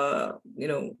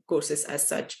courses as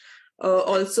such.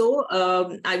 Also,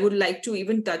 I would like to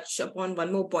even touch upon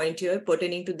one more point here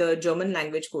pertaining to the German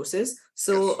language courses.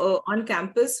 So Yes. on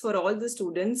campus, for all the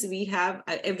students, we have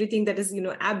everything that is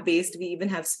app based. We even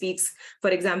have Speaks, for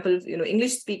example,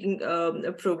 English speaking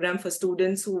program for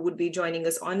students who would be joining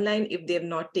us online if they have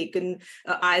not taken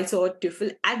IELTS or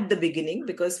TOEFL at the beginning,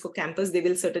 because for campus they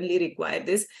will certainly require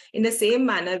this. In the same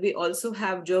manner, we also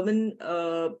have German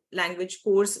language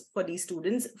course for these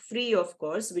students, free of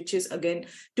course, which is again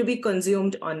to be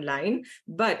consumed online.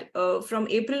 But from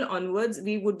April onwards,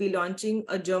 we would be launching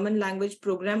a German language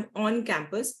program on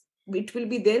campus. It will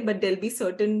be there, but there'll be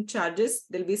certain charges,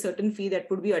 there'll be certain fee that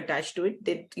would be attached to it,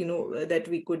 that that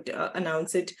we could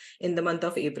announce it in the month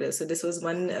of April. So this was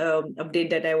one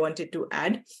update that I wanted to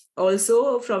add.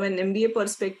 Also, from an MBA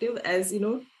perspective, as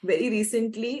very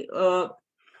recently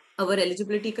our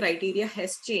eligibility criteria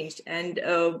has changed, and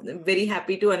very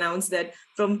happy to announce that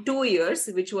from 2 years,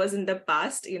 which was in the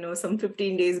past, some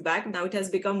 15 days back, now it has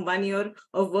become 1 year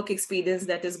of work experience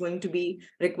that is going to be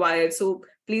required. So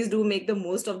please do make the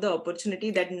most of the opportunity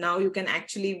that now you can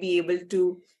actually be able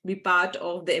to be part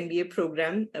of the MBA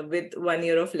program with 1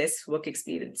 year of less work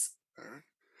experience. All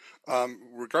right.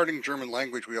 Regarding German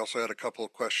language, we also had a couple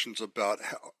of questions about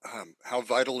how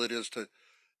vital it is to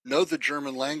know the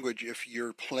German language if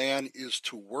your plan is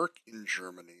to work in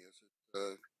Germany.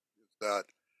 Is that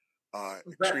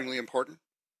extremely important?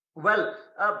 Well,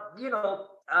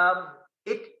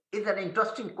 it is an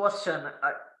interesting question.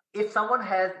 If someone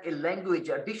has a language,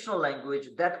 additional language,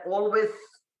 that always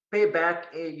pay back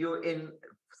you in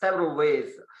several ways.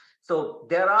 So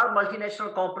there are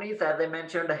multinational companies, as I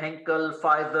mentioned, Henkel,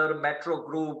 Pfizer, Metro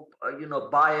Group,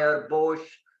 Bayer, Bosch,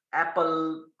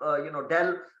 Apple,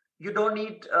 Dell. You don't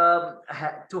need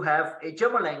to have a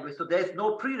German language, so there is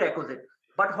no prerequisite.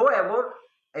 But however,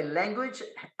 a language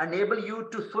enable you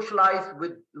to socialize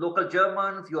with local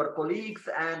Germans, your colleagues,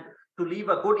 and to leave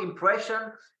a good impression.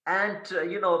 And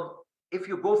if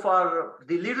you go for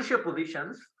the leadership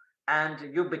positions and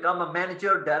you become a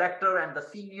manager, director, and the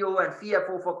CEO and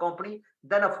CFO for company,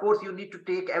 then of course you need to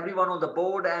take everyone on the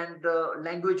board, and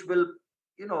language will,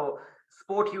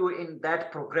 support you in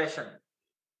that progression.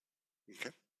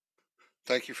 Okay.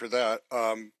 Thank you for that.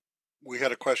 We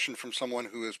had a question from someone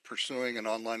who is pursuing an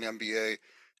online MBA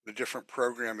in a different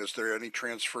program. Is there any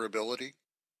transferability?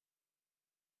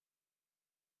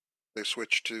 They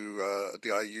switch to the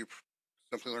IU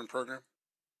Simplilearn program?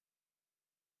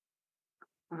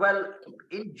 Well,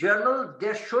 in general,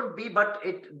 there should be, but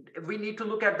we need to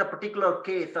look at the particular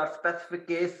case or specific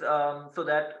case, so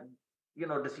that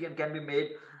decision can be made.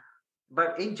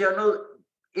 But in general,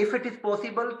 if it is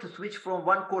possible to switch from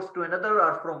one course to another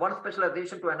or from one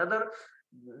specialization to another,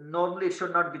 normally it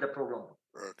should not be the problem.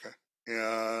 Okay.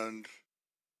 And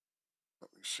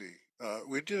let me see.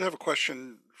 We did have a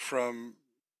question from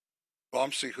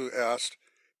Bomsey who asked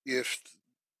if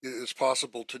it is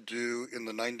possible to do in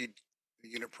the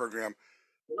 90-unit program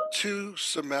 2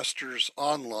 semesters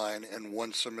online and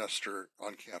 1 semester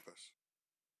on campus.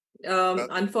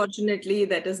 Unfortunately,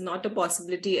 that is not a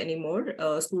possibility anymore.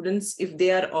 Students, if they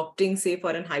are opting, say,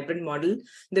 for a hybrid model,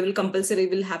 they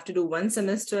will have to do 1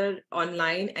 semester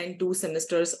online and 2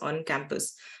 semesters on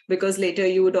campus, because later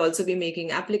you would also be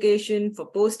making application for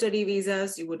post-study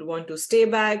visas. You would want to stay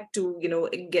back to,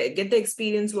 get the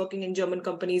experience working in German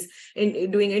companies, in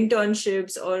doing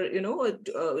internships, or,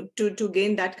 to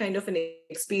gain that kind of an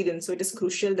experience. So it is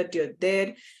crucial that you're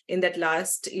there in that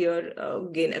last year,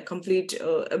 gain a complete,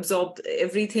 absorb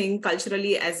everything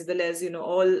culturally, as well as,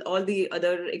 all the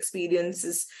other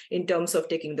experiences in terms of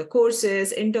taking the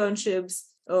courses, internships,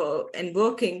 and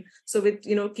working. So with,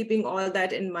 keeping all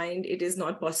that in mind, it is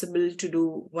not possible to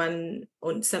do 1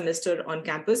 semester on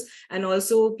campus. And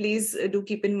also, please do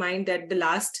keep in mind that the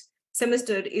last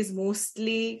semester is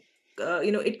mostly,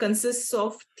 it consists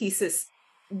of thesis,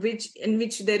 in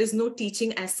which there is no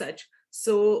teaching as such.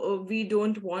 So we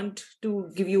don't want to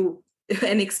give you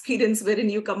an experience wherein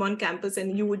you come on campus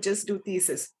and you would just do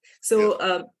thesis.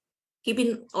 So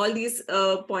keeping all these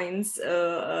points,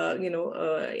 in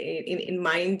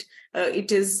mind,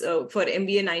 it is for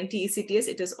MBA 90 ECTS,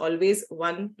 it is always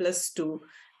 1+2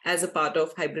 as a part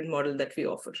of hybrid model that we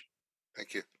offer.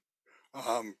 Thank you.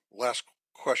 Last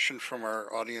question from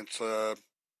our audience.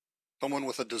 Someone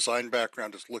with a design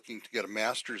background is looking to get a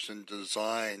master's in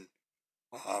design.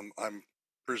 I'm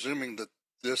presuming that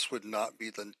this would not be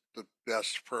the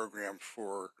best program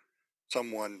for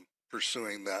someone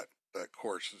pursuing that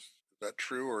course. Is that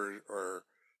true, or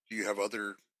do you have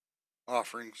other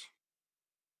offerings?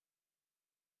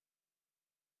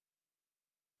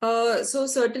 So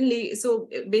certainly, so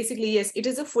basically, yes, it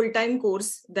is a full-time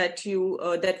course that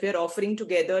we're offering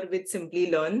together with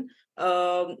Simplilearn.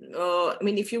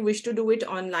 If you wish to do it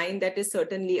online, that is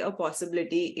certainly a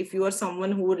possibility. If you are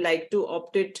someone who would like to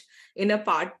opt it in a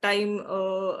part-time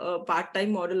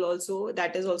model also,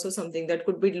 that is also something that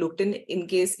could be looked in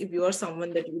case if you are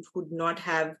someone that you could not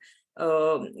have,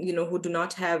 who do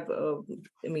not have,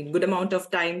 good amount of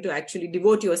time to actually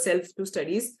devote yourself to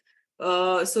studies.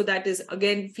 So that is,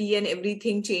 again, fee and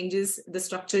everything changes, the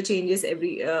structure changes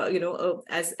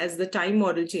as the time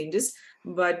model changes.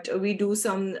 But we do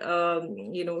some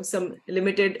some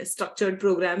limited structured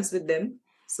programs with them.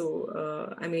 So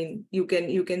you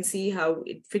can see how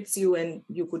it fits you, and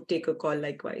you could take a call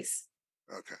likewise.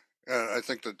 Okay. I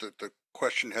think that the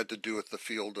question had to do with the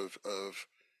field of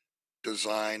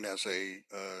design as a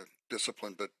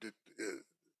discipline, but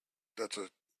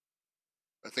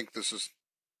I think this is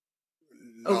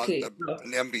not an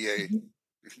MBA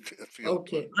field.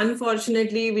 Okay. But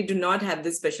unfortunately, we do not have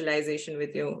this specialization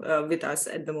with us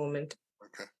at the moment.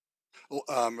 Okay. Well,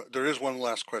 there is one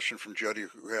last question from Jody,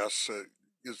 who asks,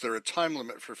 is there a time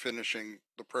limit for finishing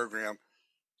the program?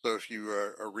 So if you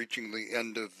are reaching the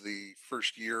end of the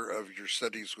first year of your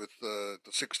studies with the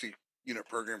 60-unit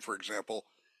program, for example,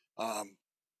 do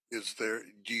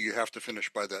you have to finish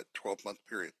by that 12-month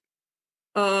period?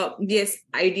 Yes,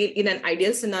 in an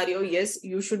ideal scenario, yes,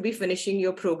 you should be finishing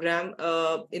your program,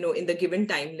 in the given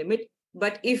time limit.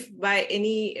 But if by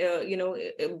any, you're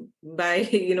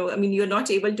not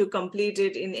able to complete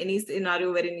it in any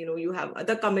scenario wherein, you have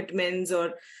other commitments,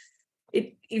 or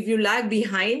if you lag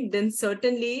behind, then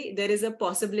certainly there is a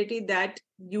possibility that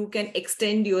you can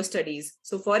extend your studies.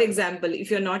 So for example, if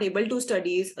you're not able to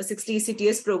study a 60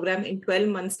 ECTS program in 12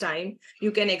 months time,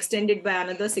 you can extend it by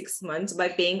another 6 months by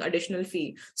paying additional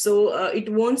fee. So it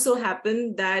won't so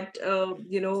happen that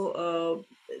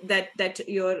that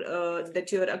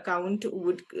your account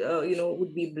would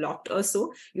would be blocked or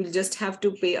so. You'll just have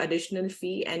to pay additional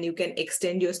fee and you can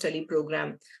extend your study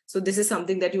program. So this is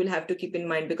something that you'll have to keep in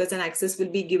mind, because an access will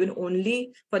be given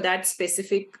only for that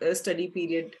specific study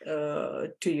period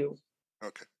to you.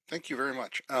 Okay, thank you very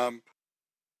much.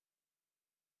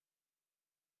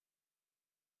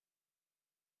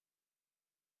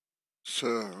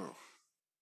 So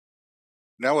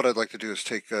now what I'd like to do is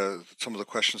take some of the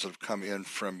questions that have come in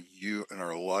from you and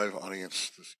our live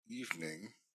audience this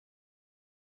evening.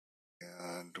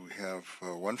 And we have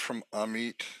one from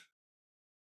Amit.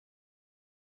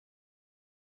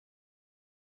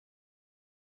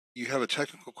 You have a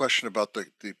technical question about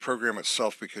the program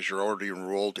itself because you're already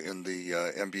enrolled in the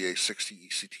MBA 60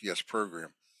 ECTS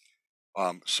program.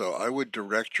 So I would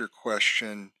direct your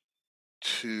question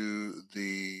to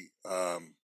the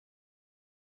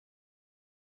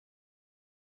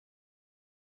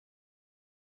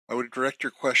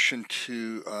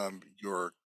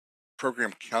your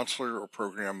program counselor or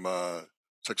program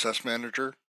success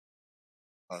manager,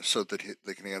 so that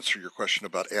they can answer your question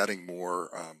about adding more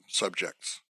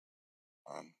subjects.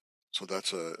 So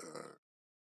that's a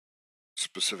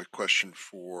specific question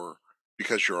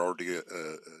because you're already a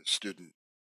student.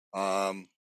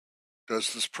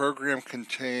 Does this program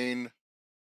contain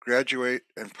graduate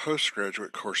and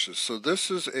postgraduate courses? So this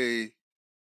is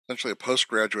essentially a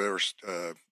postgraduate or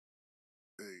a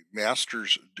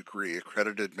master's degree,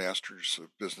 accredited master's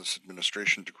of business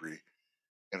administration degree.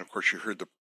 And of course, you heard the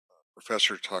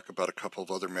professor talk about a couple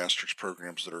of other master's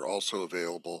programs that are also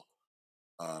available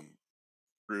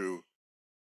through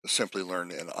the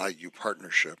Simplilearn and IU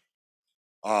partnership.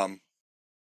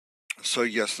 So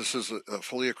yes, this is a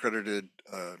fully accredited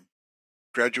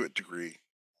graduate degree.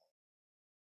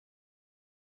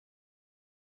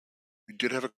 We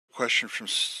did have a question from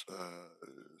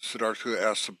Siddharth, who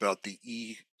asked about the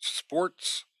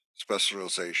esports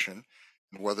specialization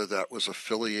and whether that was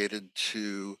affiliated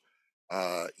to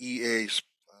EA's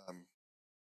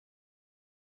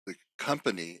the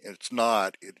company. It's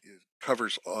not. It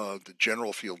covers the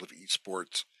general field of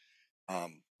esports,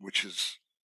 which has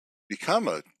become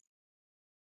a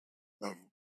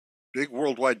big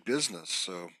worldwide business.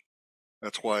 So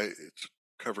that's why it's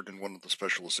covered in one of the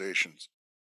specializations.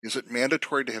 Is it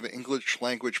mandatory to have English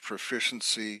language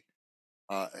proficiency?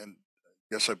 And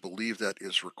yes, I believe that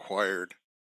is required,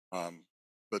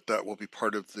 but that will be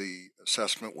part of the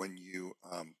assessment when you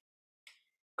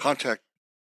contact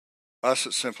us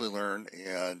at Simplilearn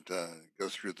and go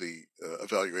through the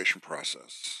evaluation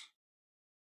process.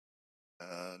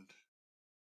 And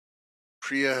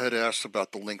Priya had asked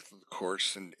about the length of the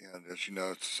course, and as you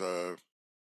know,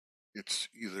 it's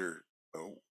either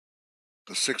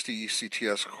the 60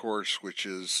 ECTS course, which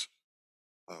is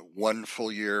 1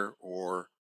 full year, or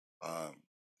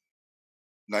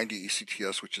 90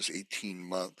 ECTS, which is 18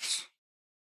 months.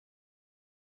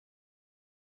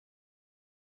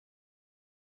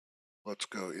 Let's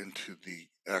go into the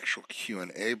actual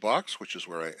Q&A box, which is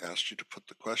where I asked you to put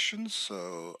the questions.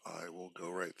 So I will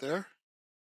go right there.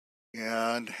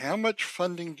 And how much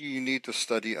funding do you need to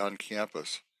study on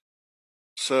campus?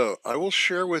 So I will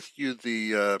share with you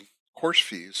the course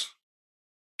fees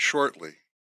shortly,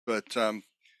 but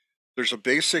there's a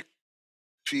basic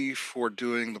fee for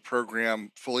doing the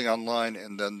program fully online,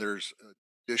 and then there's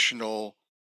additional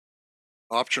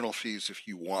optional fees if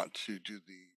you want to do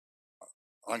the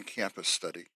on-campus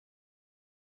study.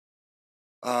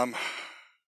 I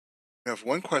have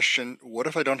one question. What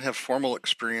if I don't have formal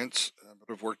experience, but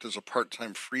have worked as a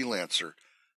part-time freelancer?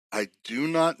 I do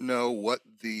not know what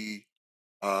the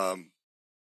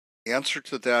answer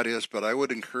to that is, but I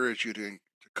would encourage you to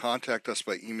contact us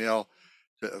by email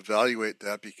to evaluate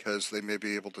that, because they may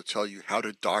be able to tell you how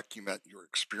to document your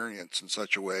experience in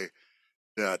such a way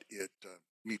that it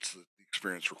meets the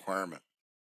experience requirement.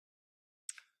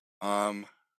 I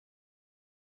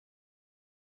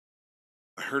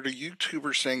heard a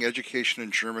YouTuber saying education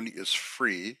in Germany is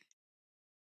free.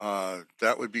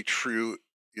 That would be true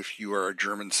if you are a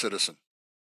German citizen.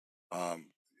 It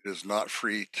is not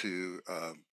free to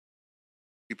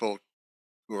people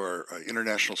who are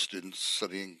international students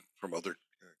studying from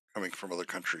coming from other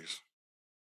countries.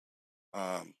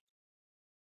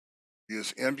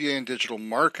 Is MBA in digital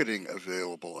marketing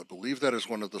available? I believe that is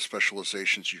one of the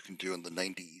specializations you can do in the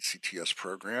 90 ECTS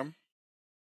program.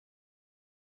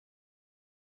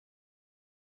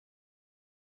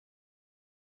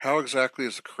 How exactly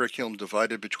is the curriculum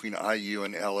divided between IU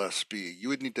and LSB? You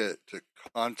would need to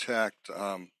contact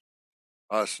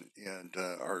us, and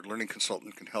our learning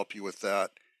consultant can help you with that.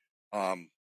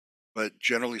 But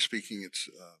generally speaking, it's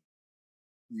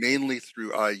mainly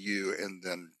through IU and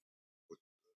then with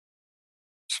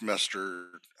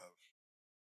semester of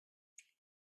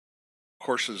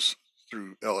courses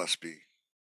through LSB.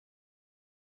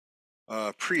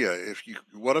 Priya,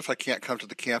 what if I can't come to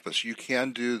the campus? You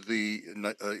can do the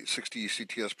 60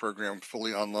 ECTS program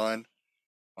fully online.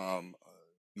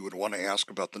 You would want to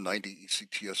ask about the 90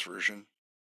 ECTS version.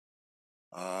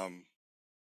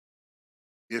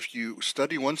 If you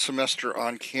study one semester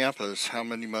on campus, how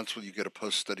many months will you get a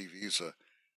post-study visa?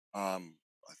 I'd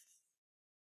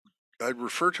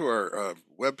refer to our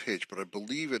webpage, but I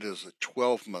believe it is a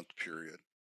 12-month period.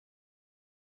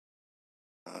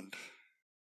 And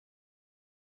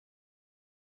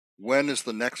when is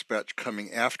the next batch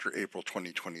coming after April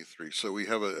 2023? So we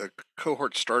have a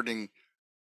cohort starting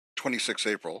 26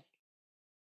 April,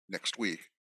 next week.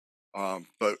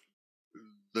 But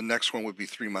the next one would be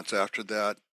 3 months after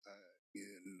that,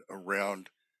 in around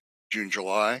June,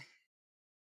 July.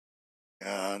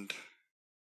 And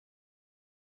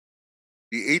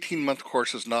the 18-month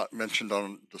course is not mentioned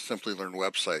on the Simplilearn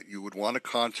website. You would want to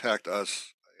contact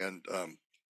us and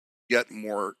get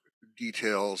more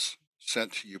details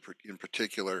sent to you in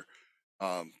particular.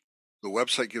 The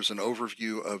website gives an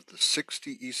overview of the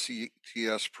 60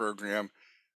 ECTS program,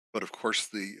 but of course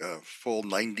the full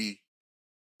 90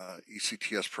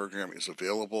 ECTS program is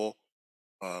available.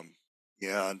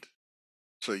 And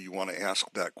so you want to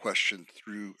ask that question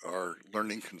through our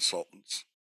learning consultants.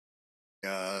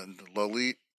 And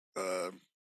Lalit,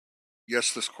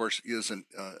 yes, this course is an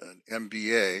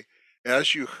MBA.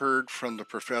 As you heard from the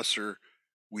professor,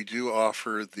 we do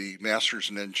offer the Master's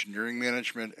in Engineering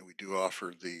Management, and we do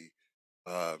offer the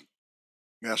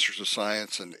Master's of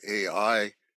Science in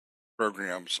AI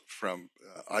programs from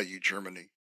IU Germany.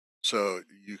 So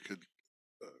you could,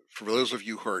 for those of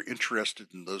you who are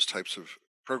interested in those types of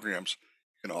programs,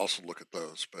 you can also look at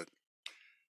those. But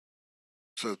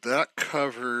so that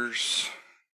covers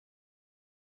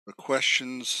the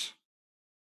questions.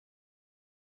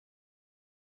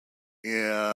 And